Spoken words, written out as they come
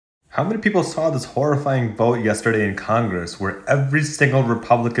How many people saw this horrifying vote yesterday in Congress where every single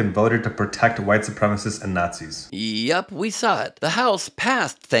Republican voted to protect white supremacists and Nazis? Yep, we saw it. The House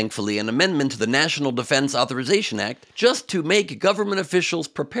passed, thankfully, an amendment to the National Defense Authorization Act just to make government officials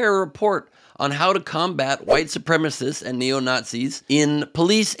prepare a report on how to combat white supremacists and neo-Nazis in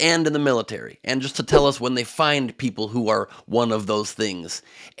police and in the military, and just to tell us when they find people who are one of those things.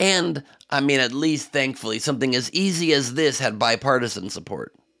 And, I mean, at least, thankfully, something as easy as this had bipartisan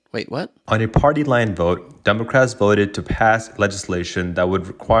support. Wait, what? On a party line vote, Democrats voted to pass legislation that would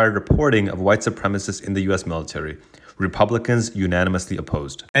require reporting of white supremacists in the U.S. military. Republicans unanimously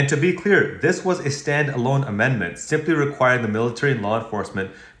opposed. And to be clear, this was a standalone amendment, simply requiring the military and law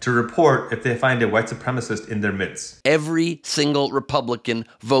enforcement to report if they find a white supremacist in their midst. Every single Republican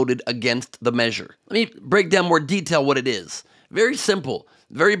voted against the measure. Let me break down more detail what it is. Very simple.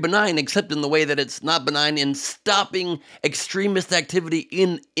 Very benign, except in the way that it's not benign in stopping extremist activity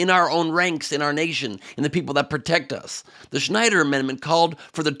in our own ranks, in our nation, in the people that protect us. The Schneider Amendment called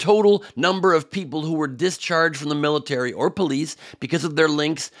for the total number of people who were discharged from the military or police because of their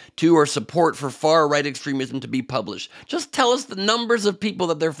links to or support for far-right extremism to be published. Just tell us the numbers of people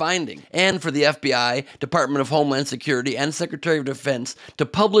that they're finding. And for the FBI, Department of Homeland Security, and Secretary of Defense to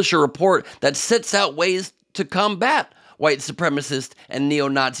publish a report that sets out ways to combat white supremacist and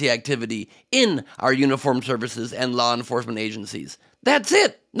neo-Nazi activity in our uniformed services and law enforcement agencies. That's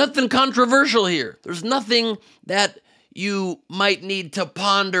it. Nothing controversial here. There's nothing that you might need to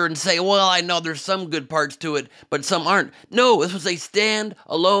ponder and say, well, I know there's some good parts to it, but some aren't. No, this was a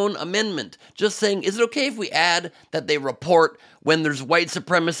stand-alone amendment. Just saying, is it okay if we add that they report when there's white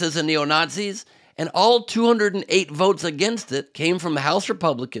supremacists and neo-Nazis? And all 208 votes against it came from the House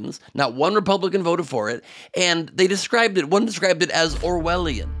Republicans. Not one Republican voted for it. And one described it as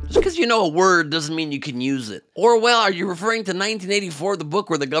Orwellian. Just because you know a word doesn't mean you can use it. Orwell, are you referring to 1984, the book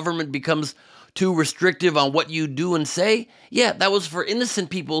where the government becomes too restrictive on what you do and say? Yeah, that was for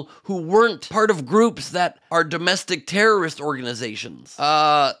innocent people who weren't part of groups that are domestic terrorist organizations.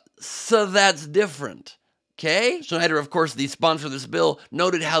 So that's different. Okay? Schneider, of course, the sponsor of this bill,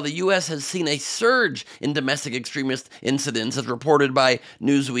 noted how the U.S. has seen a surge in domestic extremist incidents, as reported by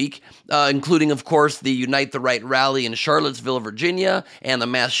Newsweek, including, of course, the Unite the Right rally in Charlottesville, Virginia, and the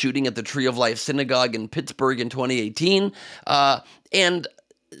mass shooting at the Tree of Life Synagogue in Pittsburgh in 2018. And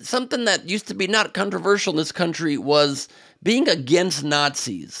something that used to be not controversial in this country was being against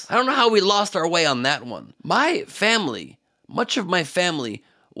Nazis. I don't know how we lost our way on that one. My family, much of my family,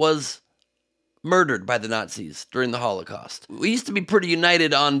 was murdered by the Nazis during the Holocaust. We used to be pretty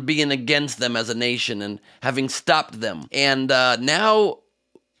united on being against them as a nation and having stopped them. And now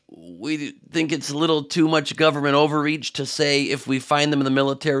we think it's a little too much government overreach to say if we find them in the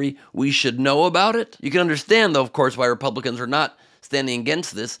military, we should know about it. You can understand, though, of course, why Republicans are not standing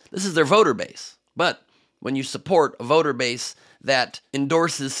against this. This is their voter base. But when you support a voter base that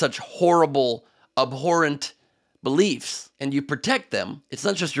endorses such horrible, abhorrent beliefs, and you protect them, it's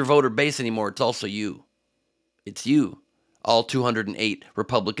not just your voter base anymore, it's also you. It's you, all 208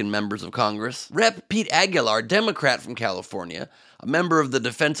 Republican members of Congress. Rep. Pete Aguilar, Democrat from California, a member of the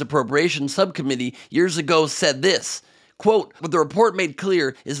Defense Appropriations Subcommittee years ago, said this, quote, "What the report made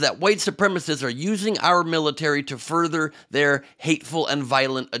clear is that white supremacists are using our military to further their hateful and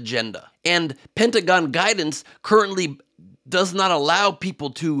violent agenda. And Pentagon guidance currently does not allow people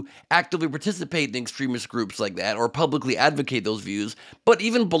to actively participate in extremist groups like that or publicly advocate those views, but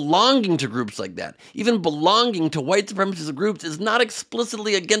even belonging to groups like that, even belonging to white supremacist groups is not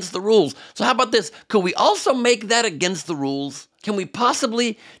explicitly against the rules. So how about this? Could we also make that against the rules? Can we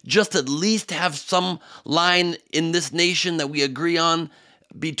possibly just at least have some line in this nation that we agree on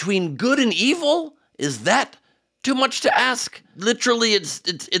between good and evil? Is that too much to ask? Literally, it's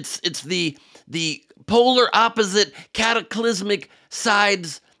the polar opposite, cataclysmic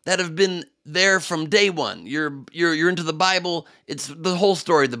sides that have been there from day one. You're into the Bible. It's the whole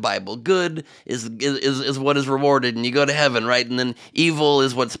story of the Bible. Good is what is rewarded, and you go to heaven, right? And then evil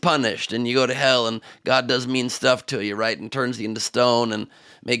is what's punished, and you go to hell, and God does mean stuff to you, right? And turns you into stone and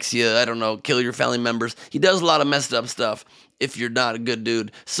makes you, I don't know, kill your family members. He does a lot of messed up stuff if you're not a good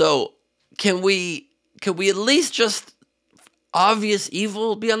dude. So can we at least just obvious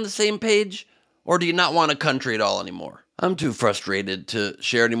evil be on the same page? Or do you not want a country at all anymore? I'm too frustrated to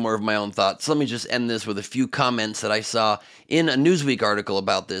share any more of my own thoughts. Let me just end this with a few comments that I saw in a Newsweek article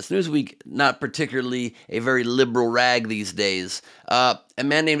about this. Newsweek, not particularly a very liberal rag these days. A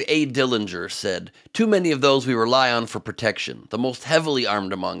man named A. Dillinger said, "Too many of those we rely on for protection, the most heavily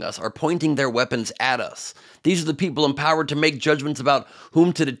armed among us, are pointing their weapons at us. These are the people empowered to make judgments about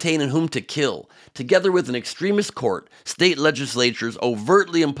whom to detain and whom to kill. Together with an extremist court, state legislatures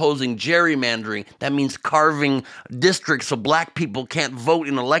overtly imposing gerrymandering, that means carving districts so black people can't vote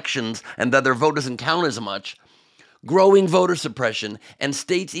in elections and that their vote doesn't count as much, growing voter suppression, and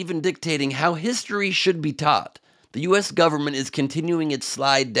states even dictating how history should be taught. The U.S. government is continuing its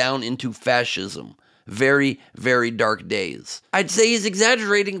slide down into fascism. Very, very dark days." I'd say he's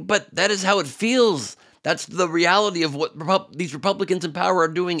exaggerating, but that is how it feels. That's the reality of what these Republicans in power are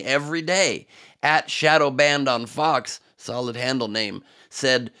doing every day. At Shadow Band on Fox, solid handle name,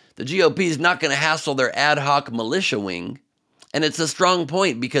 said the GOP is not going to hassle their ad hoc militia wing. And it's a strong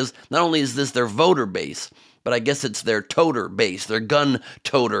point because not only is this their voter base, but I guess it's their toter base, their gun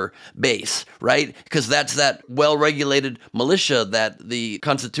toter base, right? Because that's that well-regulated militia that the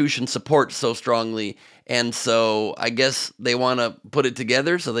Constitution supports so strongly. And so I guess they want to put it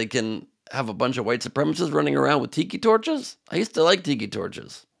together so they can have a bunch of white supremacists running around with tiki torches. I used to like tiki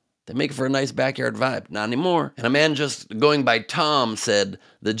torches. They make for a nice backyard vibe. Not anymore. And a man just going by Tom said,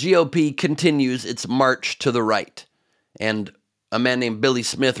 "The GOP continues its march to the right." And a man named Billy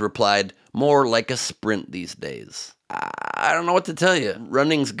Smith replied, "More like a sprint these days." I don't know what to tell you.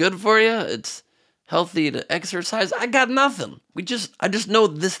 Running's good for you. It's healthy to exercise. I got nothing. I just know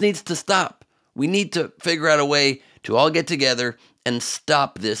this needs to stop. We need to figure out a way to all get together and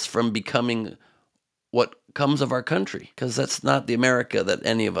stop this from becoming what comes of our country. Because that's not the America that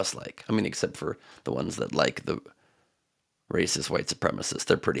any of us like. I mean, except for the ones that like the racist white supremacists.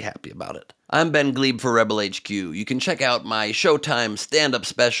 They're pretty happy about it. I'm Ben Gleib for Rebel HQ. You can check out my Showtime stand-up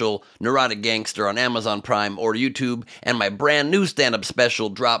special, Neurotic Gangster, on Amazon Prime or YouTube, and my brand new stand-up special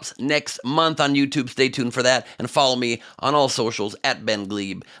drops next month on YouTube. Stay tuned for that, and follow me on all socials at Ben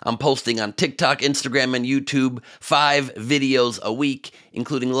Gleib. I'm posting on TikTok, Instagram, and YouTube 5 videos a week,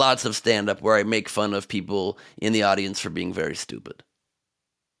 including lots of stand-up where I make fun of people in the audience for being very stupid.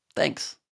 Thanks.